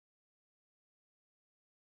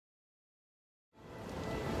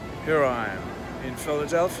Here I am in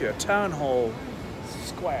Philadelphia, Town Hall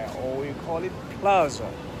Square, or you call it Plaza.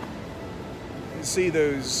 You see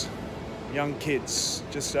those young kids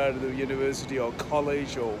just out of the university or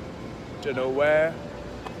college or don't know where,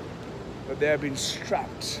 but they have been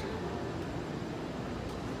strapped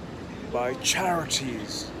by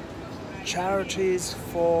charities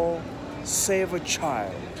for Save a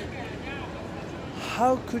Child.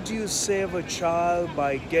 How could you save a child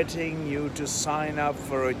by getting you to sign up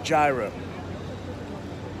for a gyro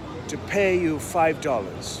to pay you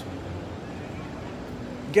 $5?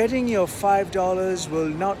 Getting your $5 will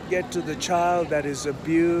not get to the child that is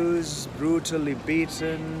abused, brutally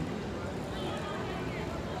beaten,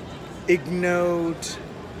 ignored,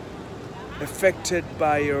 affected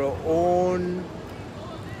by your own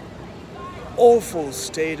awful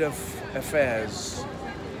state of affairs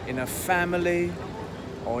in a family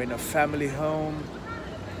or in a family home,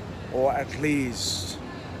 or at least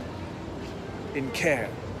in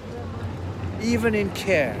care. Even in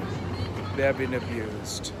care, they have been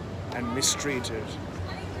abused and mistreated.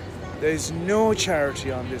 There is no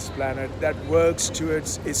charity on this planet that works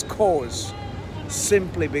towards its cause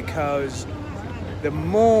simply because the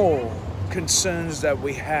more concerns that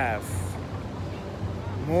we have,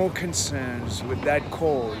 more concerns with that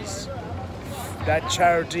cause, that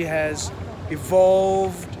charity has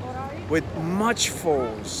evolved with much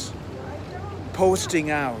force,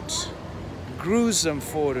 posting out gruesome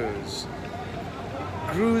photos,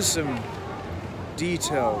 gruesome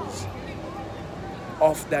details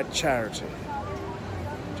of that charity,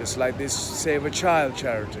 just like this Save a Child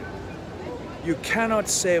charity. You cannot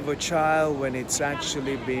save a child when it's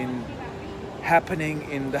actually been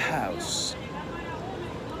happening in the house.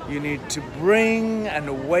 You need to bring and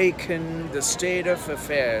awaken the state of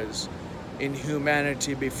affairs in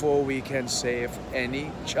humanity before we can save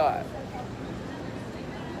any child.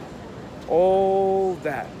 All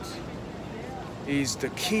that is the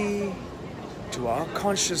key to our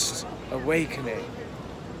conscious awakening.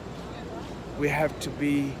 We have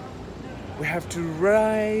to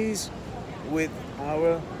rise with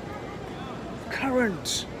our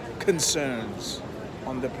current concerns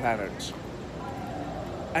on the planet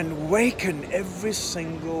and awaken every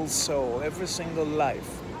single soul, every single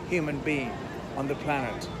life, human being on the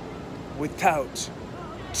planet without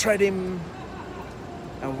treading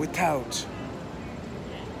and without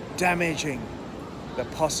damaging the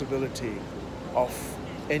possibility of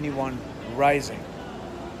anyone rising.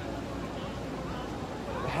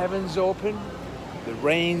 The heavens open, the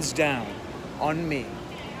rain's down on me.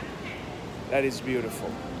 That is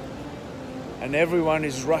beautiful. And everyone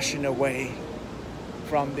is rushing away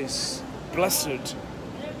from this blessed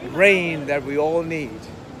rain that we all need.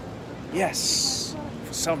 Yes,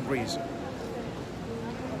 for some reason.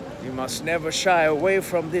 We must never shy away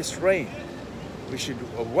from this rain. We should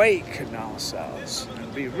awaken ourselves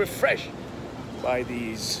and be refreshed by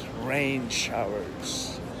these rain showers.